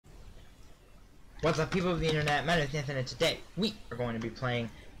What's up, people of the internet? My name is Nathan, and today we are going to be playing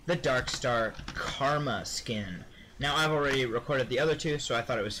the Darkstar Karma skin. Now, I've already recorded the other two, so I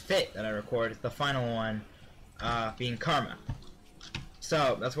thought it was fit that I record the final one, being Karma.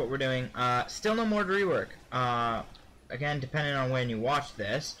 So, that's what we're doing. Still no more to rework. Again, depending on when you watch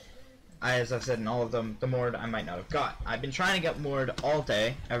this, as I've said in all of them, the Mord I might not have got. I've been trying to get Mord all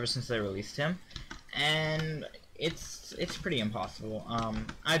day, ever since they released him, and it's pretty impossible.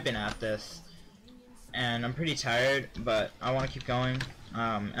 I've been at this, and I'm pretty tired, but I want to keep going.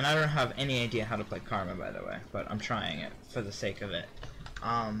 And I don't have any idea how to play Karma, by the way, but I'm trying it for the sake of it.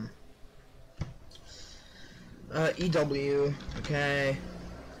 EW, okay.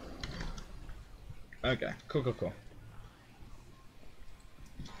 Okay, cool.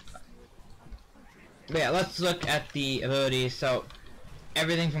 But yeah, let's look at the abilities. So,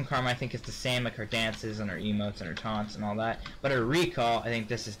 everything from Karma I think is the same, like her dances and her emotes and her taunts and all that. But her recall, I think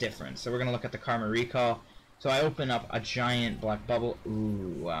this is different. So we're going to look at the Karma recall. So I open up a giant black bubble.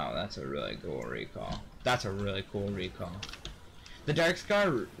 Ooh, wow, that's a really cool recall. That's a really cool recall. The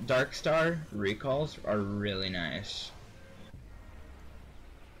Darkstar recalls are really nice.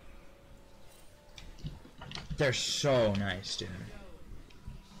 They're so nice, dude.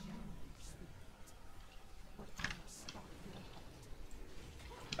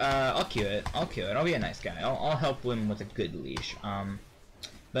 I'll queue it. I'll be a nice guy. I'll help him with a good leash.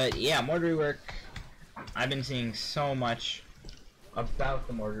 But yeah, Mord rework. I've been seeing so much about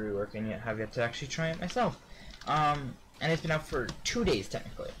the Mord rework, and yet have yet to actually try it myself. And it's been out for 2 days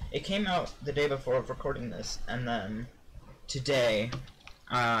technically. It came out the day before of recording this, and then today,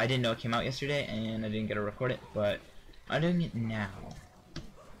 I didn't know it came out yesterday, and I didn't get to record it, but I'm doing it now.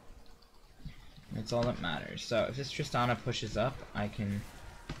 That's all that matters. So if this Tristana pushes up, I can.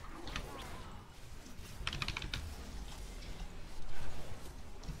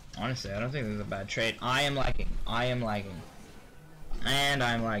 Honestly, I don't think this is a bad trade. I am lagging. And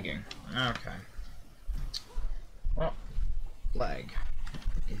I'm lagging. Okay. Well, lag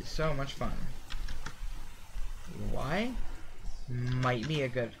is so much fun. Why? Might be a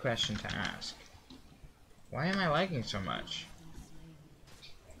good question to ask. Why am I lagging so much?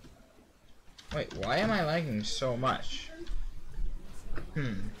 Wait, why am I lagging so much?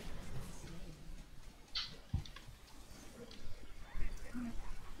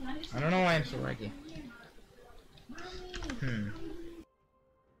 I don't know why I'm so laggy.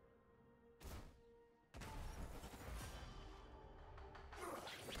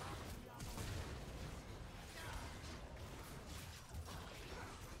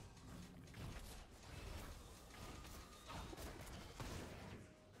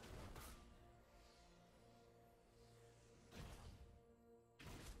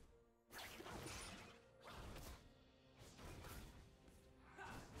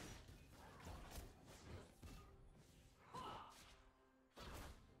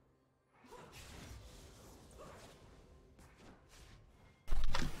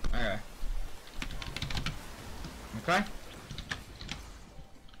 Okay.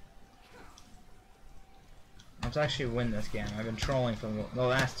 Let's actually win this game. I've been trolling for the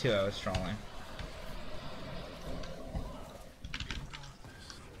last two. I was trolling.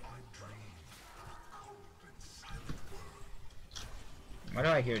 Why do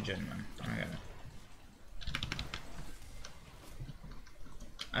I hear Jinman? Okay.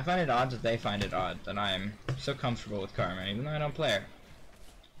 I find it odd that they find it odd that I am so comfortable with Karma, even though I don't play her.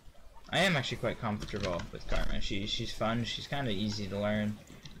 I am actually quite comfortable with Karma. She's fun. She's kind of easy to learn.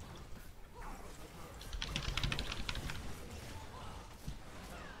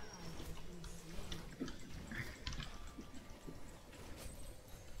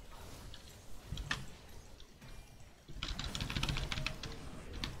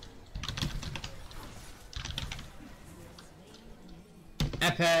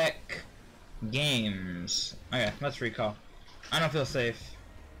 Epic Games. Okay, let's recall. I don't feel safe.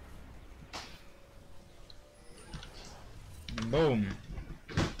 Boom.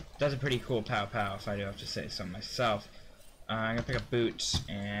 That's a pretty cool pow if I do have to say so myself. I'm gonna pick up boots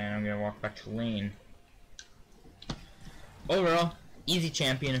and I'm gonna walk back to lane. Overall, easy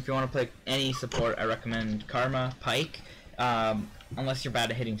champion. If you want to play any support, I recommend Karma, Pyke. Unless you're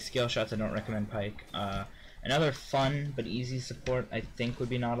bad at hitting skill shots, I don't recommend Pyke. Another fun but easy support I think would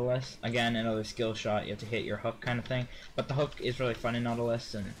be Nautilus. Again, another skill shot, you have to hit your hook kind of thing. But the hook is really fun in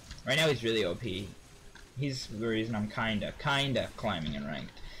Nautilus, and right now he's really OP. He's the reason I'm kinda climbing in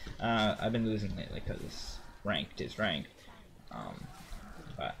ranked. I've been losing lately because ranked is ranked.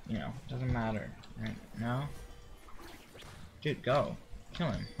 But, you know, it doesn't matter. Right? No? Dude, go.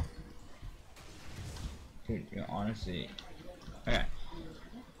 Kill him. Dude, you honestly... Okay.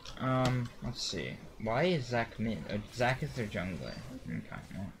 Let's see. Why is Zac mid? Zac is their jungler. Okay,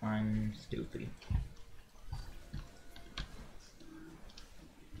 well, I'm stupid.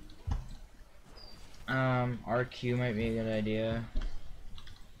 RQ might be a good idea.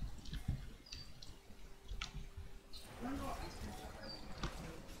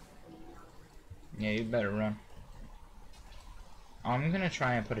 Yeah, you better run. I'm gonna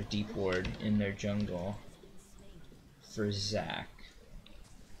try and put a deep ward in their jungle for Zac.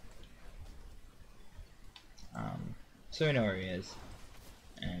 So we know where he is.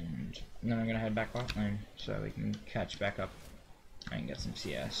 And then I'm gonna head back off lane so we can catch back up and get some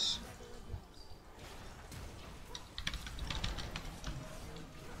CS.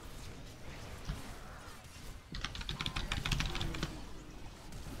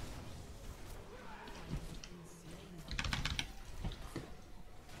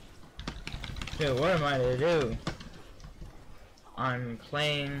 Dude, what am I to do? I'm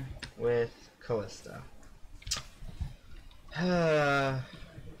playing with Kalista.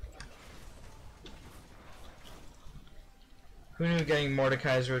 Who knew getting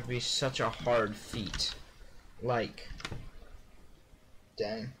Mordekaiser would be such a hard feat? Like,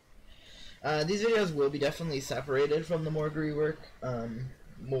 dang. These videos will be definitely separated from the Morg rework.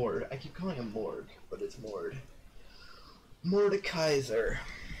 Mord. I keep calling him Morg, but it's Mord. Mordekaiser.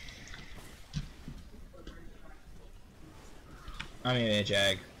 I'm gonna be a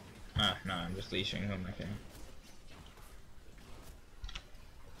Jag. Ah, no, I'm just leashing. Who am I kidding?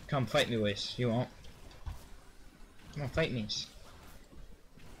 Come fight me, Waze. You won't. Come on, fight me.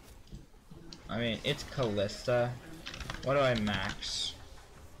 I mean, it's Kalista. What do I max?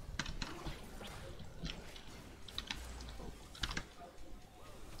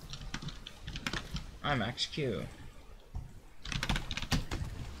 I max Q.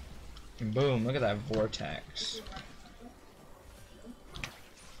 And boom, look at that vortex.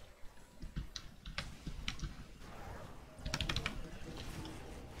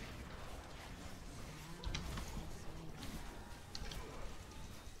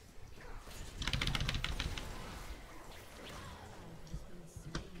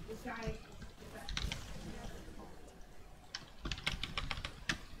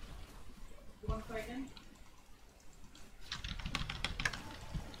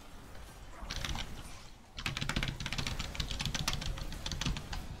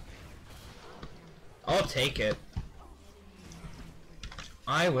 I'll take it.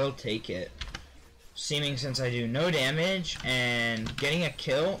 I will take it. Seeming since I do no damage and getting a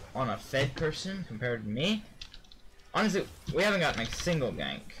kill on a fed person compared to me. Honestly, we haven't gotten a single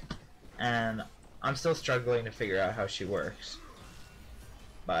gank. And I'm still struggling to figure out how she works.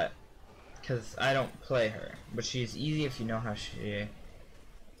 But, because I don't play her. But she's easy if you know how she...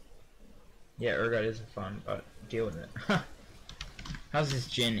 Yeah, Urgot isn't fun, but deal with it. How's this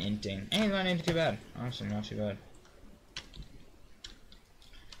Jhin inting? Hey, not into too bad. Honestly, not too bad.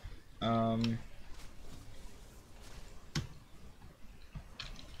 I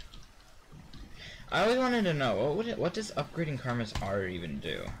always wanted to know what does upgrading Karma's R even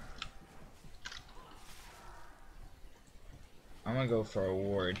do? I'm gonna go for a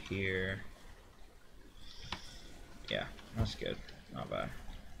ward here. Yeah, that's good. Not bad.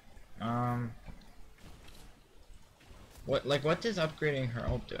 What does upgrading her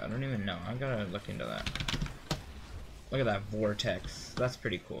ult do? I don't even know. I gotta look into that. Look at that vortex. That's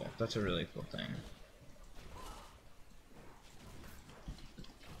pretty cool. That's a really cool thing.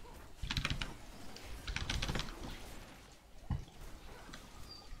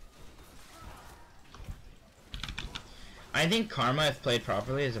 I think Karma, if played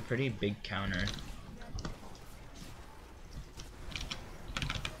properly, is a pretty big counter.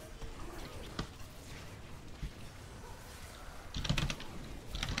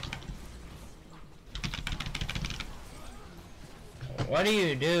 What do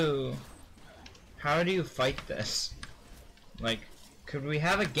you do? How do you fight this? Like, could we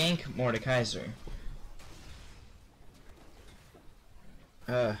have a gank Mordekaiser?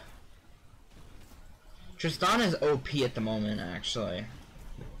 Tristana is OP at the moment, actually.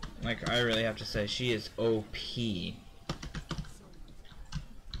 Like, I really have to say, she is OP.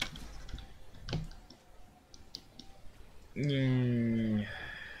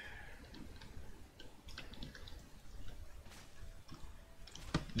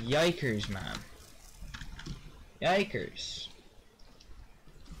 Yikers, man. Yikers.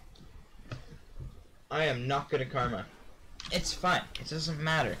 I am not good at Karma. It's fine. It doesn't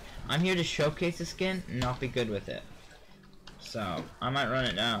matter. I'm here to showcase the skin and not be good with it. So, I might run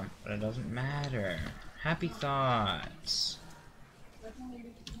it down, but it doesn't matter. Happy thoughts.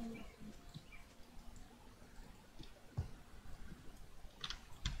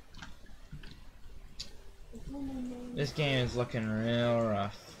 This game is looking real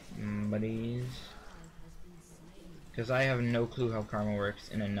rough, buddies. Because I have no clue how Karma works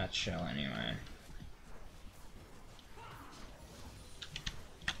in a nutshell anyway.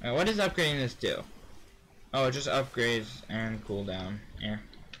 Alright, what does upgrading this do? Oh, it just upgrades and cooldown. Yeah,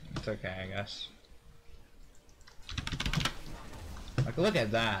 it's okay, I guess. Like, look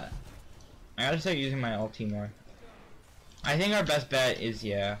at that. I gotta start using my ulti more. I think our best bet is,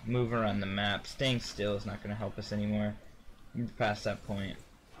 yeah, move around the map. Staying still is not gonna help us anymore. We're past that point.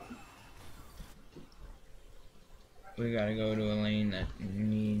 We gotta go to a lane that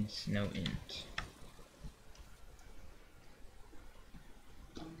needs no int.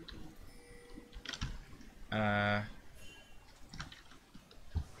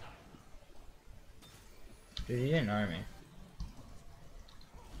 Dude, he didn't arm me.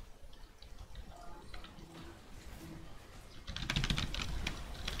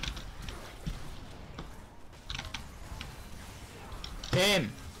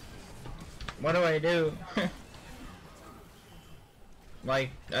 Tim! What do I do?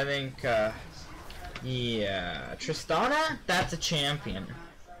 Like, I think, yeah, Tristana? That's a champion.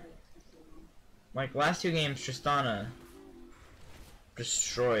 Like, last two games, Tristana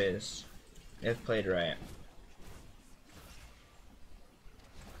destroys if played right.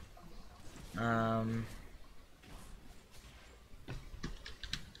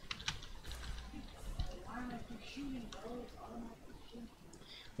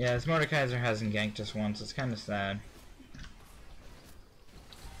 Yeah, this Mordekaiser hasn't ganked us once, it's kinda sad.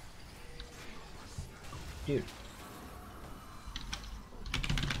 Dude.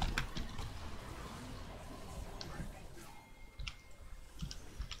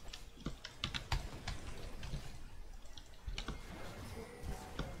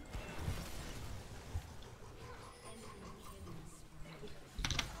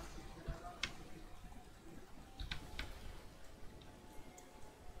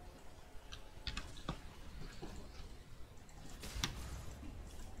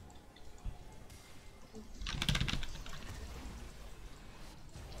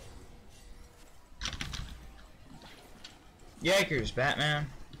 Yikers, Batman.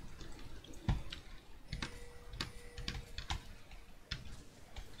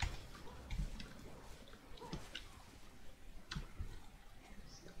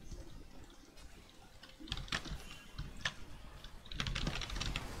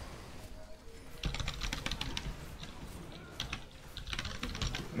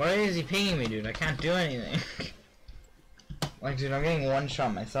 Why is he pinging me, dude? I can't do anything. Like, dude, I'm getting one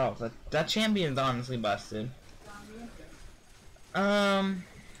shot myself. That champion's honestly busted.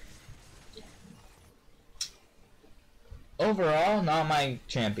 Overall, not my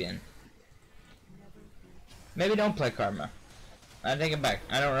champion. Maybe don't play Karma. I take it back.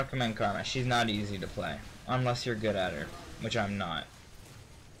 I don't recommend Karma. She's not easy to play. Unless you're good at her. Which I'm not.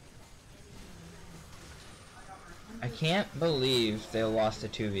 I can't believe they lost a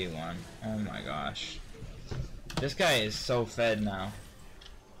 2v1. Oh my gosh. This guy is so fed now.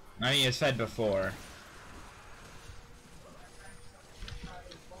 I mean, he was fed before.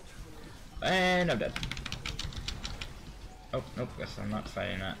 And I'm dead. Oh, nope, guess I'm not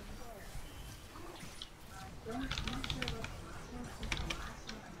fighting that.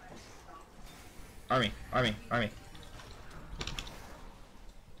 Army, army, army.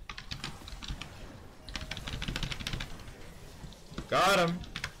 Got him.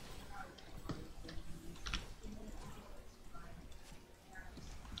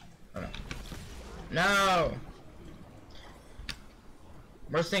 Oh no. No!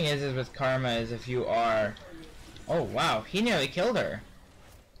 Worst thing is with Karma is if you are... Oh wow, he nearly killed her.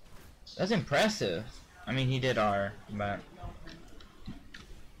 That's impressive. I mean, he did R, but...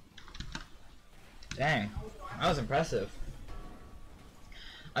 Dang, that was impressive.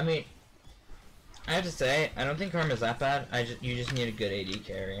 I mean, I have to say, I don't think Karma's that bad. You just need a good AD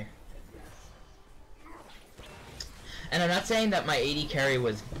carry. And I'm not saying that my AD carry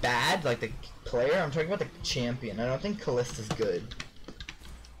was bad, like the player. I'm talking about the champion. I don't think Kalista's good.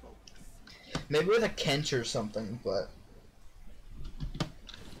 Maybe with a Kench or something, but...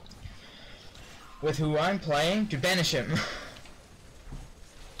 With who I'm playing, to banish him.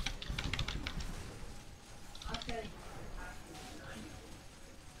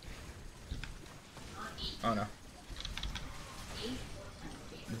 Oh no.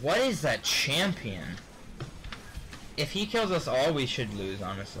 What is that champion? If he kills us all, we should lose,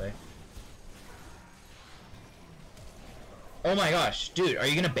 honestly. Oh my gosh, dude, are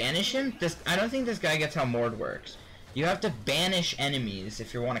you gonna banish him? I don't think this guy gets how Mord works. You have to banish enemies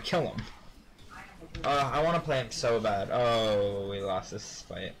if you want to kill him. I want to play him so bad. Oh, we lost this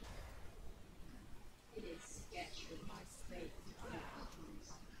fight.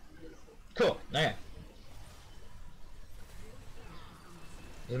 Cool. Okay.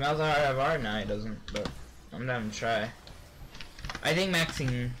 Does Malzahar have R? No, he doesn't, but I'm down to try. I think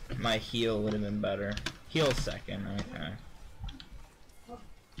maxing my heal would have been better. Heal second, okay.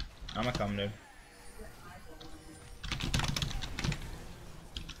 I'ma come, dude.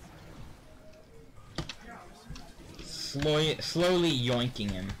 Slowly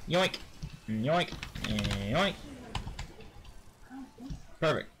yoinking him. Yoink! Yoink! Yoink!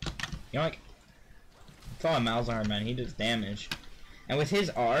 Perfect. Yoink. It's all Malzahar, man. He does damage. And with his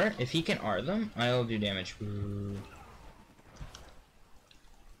R, if he can R them, I'll do damage. Ooh.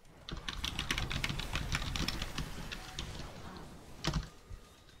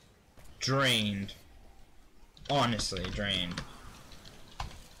 Drained. Honestly, drained.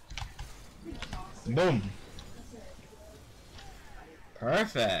 Boom.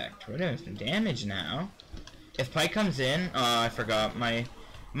 Perfect. We're doing some damage now. If Pyke comes in, I forgot, my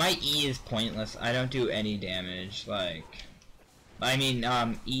E is pointless. I don't do any damage, like, I mean,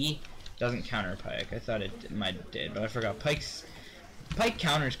 E doesn't counter Pyke. I thought it might did, but I forgot. Pyke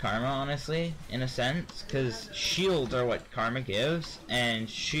counters Karma, honestly, in a sense, because shields are what Karma gives, and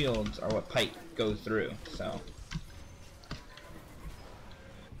shields are what Pyke goes through, so.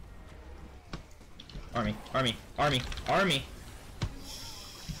 Army, army, army, army!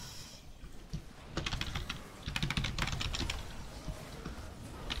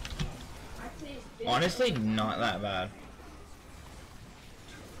 Honestly, not that bad.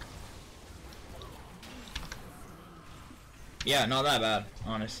 Yeah, not that bad,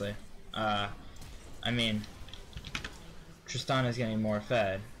 honestly. I mean, Tristana's getting more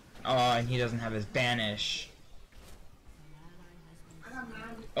fed. Oh, and he doesn't have his banish.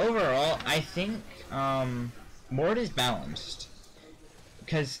 Overall, I think, Mord is balanced.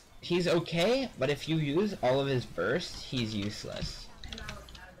 Because he's okay, but if you use all of his bursts, he's useless.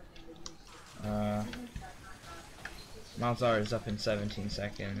 Malzahar is up in 17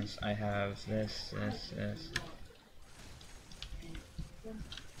 seconds. I have this.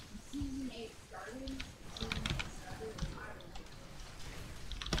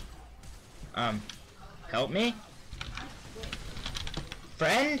 Help me?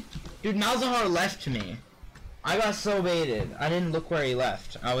 Friend? Dude, Malzahar left me. I got so baited. I didn't look where he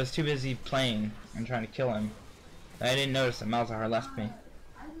left. I was too busy playing and trying to kill him. I didn't notice that Malzahar left me.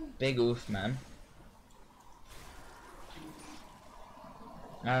 Big oof, man.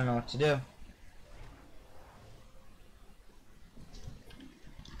 I don't know what to do.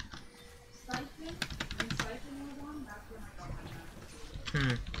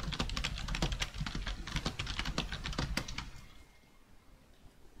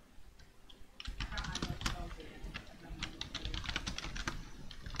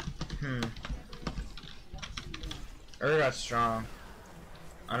 Got strong.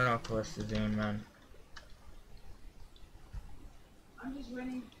 I don't know what Callista's doing, man. I'm just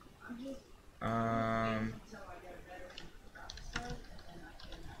winning.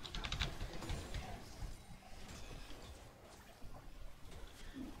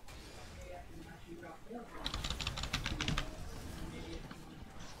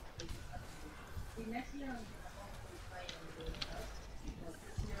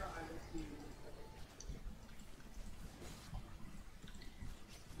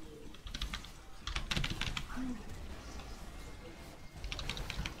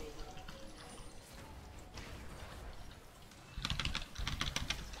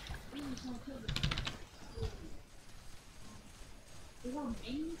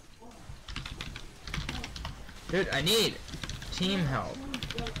 Dude, I need team help.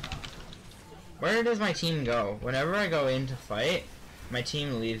 Where does my team go? Whenever I go in to fight, my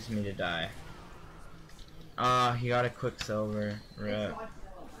team leaves me to die. Ah, he got a Quicksilver. Rip.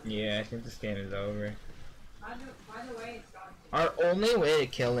 Yeah, I think this game is over. Our only way to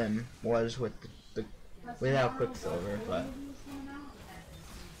kill him was with without Quicksilver, but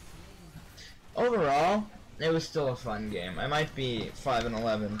overall, it was still a fun game. I might be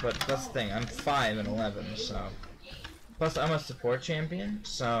 5-11, but that's the thing. I'm 5-11, so. Plus, I'm a support champion,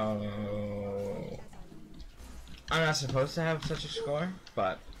 so I'm not supposed to have such a score,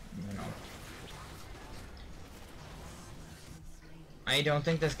 but you know. I don't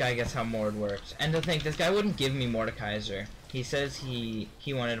think this guy gets how Mord works. And to think, this guy wouldn't give me Mordekaiser. He says he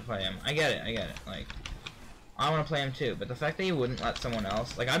wanted to play him. I get it. Like, I want to play him too, but the fact that he wouldn't let someone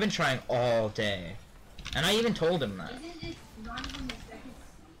else, like, I've been trying all day. And I even told him that.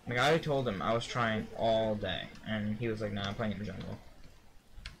 Like, I told him I was trying all day. And he was like, nah, I'm playing in the jungle.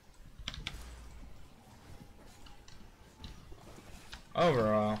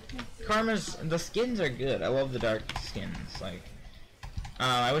 Overall, the skins are good. I love the dark skins. Like,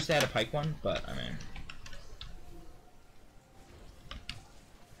 I wish they had a pike one, but I mean.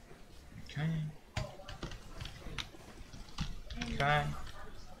 Okay. Okay.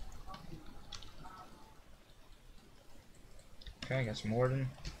 Okay, got some Warden.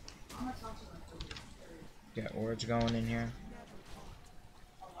 Got words going in here.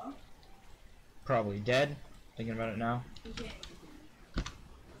 Probably dead. Thinking about it now.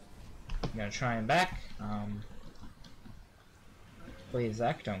 I'm gonna try him back. Please,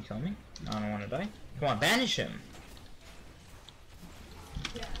 Zach, don't kill me. I don't want to die. Come on, banish him.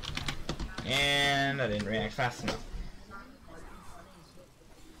 And I didn't react fast enough.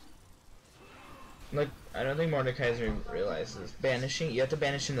 Look, I don't think Mordekaiser realizes banishing. You have to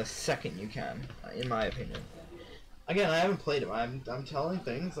banish him the second you can, in my opinion. Again, I haven't played him. I'm telling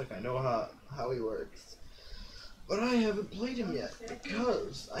things like I know how he works, but I haven't played him yet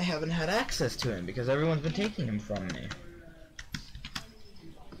because I haven't had access to him because everyone's been taking him from me.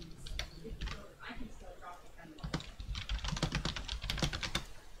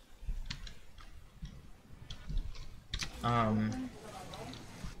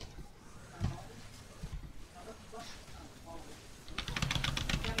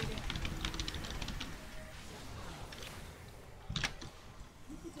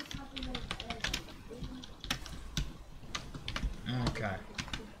 Okay.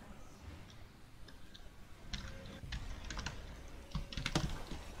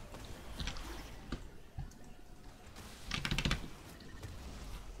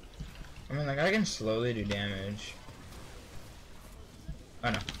 I mean, like, I can slowly do damage. Oh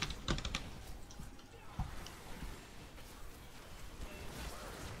no.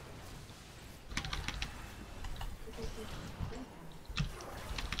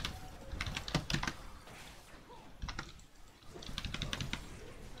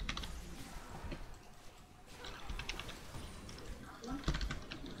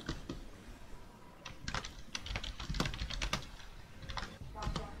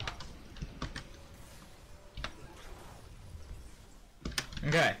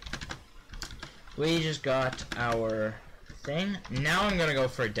 Okay. We just got our thing. Now I'm gonna go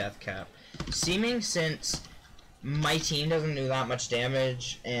for a death cap. Seeming, since my team doesn't do that much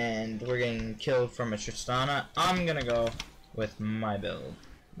damage and we're getting killed from a Tristana, I'm gonna go with my build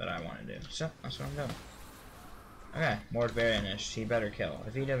that I want to do. So that's what I'm doing. Okay, Mord Banished. He better kill.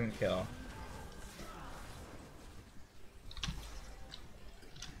 If he doesn't kill.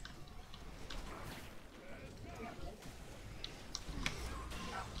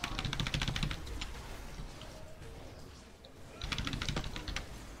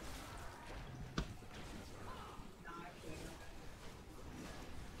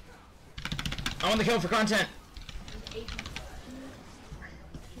 I want the kill for content!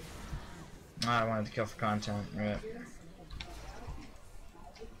 I wanted to kill for content, right.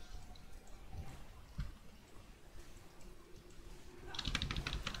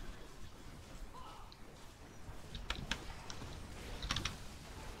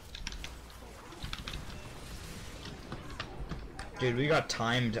 Dude, we got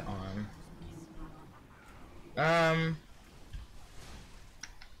timed on.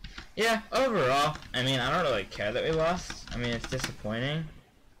 Yeah, overall, I mean, I don't really care that we lost. I mean, it's disappointing.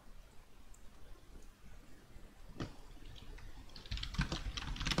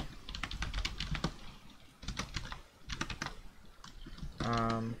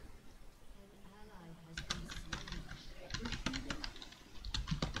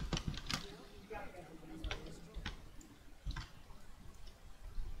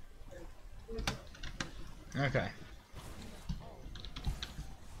 Okay.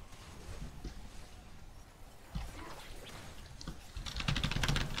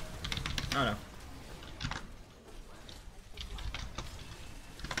 Oh no.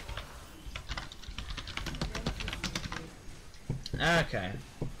 Okay.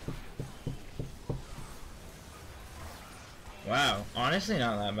 Wow, honestly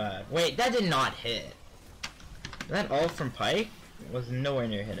not that bad. Wait, that did not hit. That ult from Pike was nowhere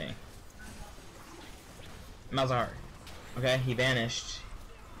near hitting. Malzahar. Okay, he vanished.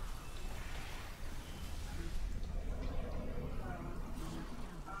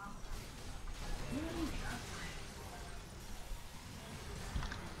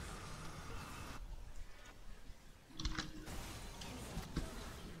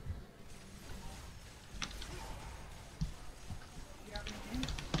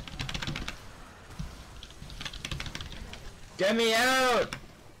 Get me out!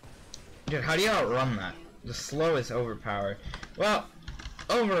 Dude, how do you outrun that? The slow is overpowered. Well,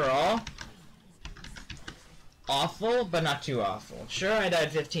 overall, awful, but not too awful. Sure, I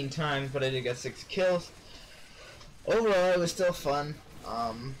died 15 times, but I did get 6 kills. Overall, it was still fun.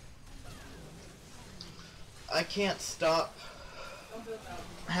 I can't stop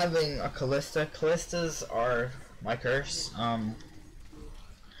having a Callista. Callistas are my curse.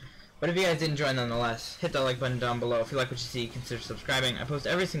 But if you guys did enjoy nonetheless, hit that like button down below. If you like what you see, consider subscribing. I post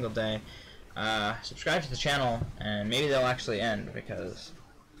every single day. Subscribe to the channel, and maybe they'll actually end, because...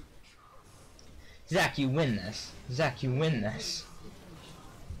 Zach, you win this. Zach, you win this.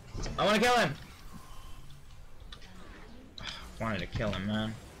 I want to kill him! Wanted to kill him,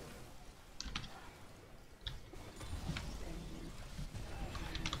 man.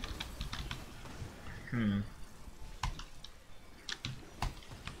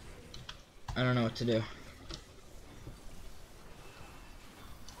 I don't know what to do.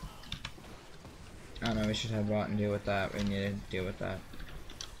 I don't know, we should have bot and deal with that. We need to deal with that.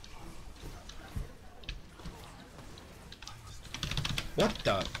 What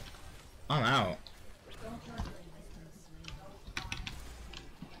the? I'm out.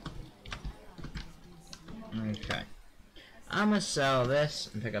 Okay. I'm gonna sell this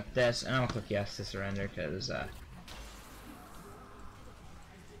and pick up this, and I'm gonna click yes to surrender, because,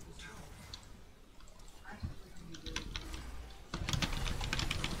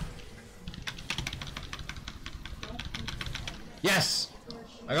 yes!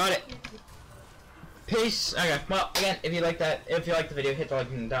 I got it! Peace! Okay, well, again, if you like the video, hit the like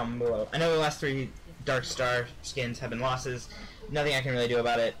button down below. I know the last 3 Dark Star skins have been losses. Nothing I can really do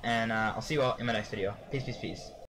about it, and I'll see you all in my next video. Peace, peace, peace.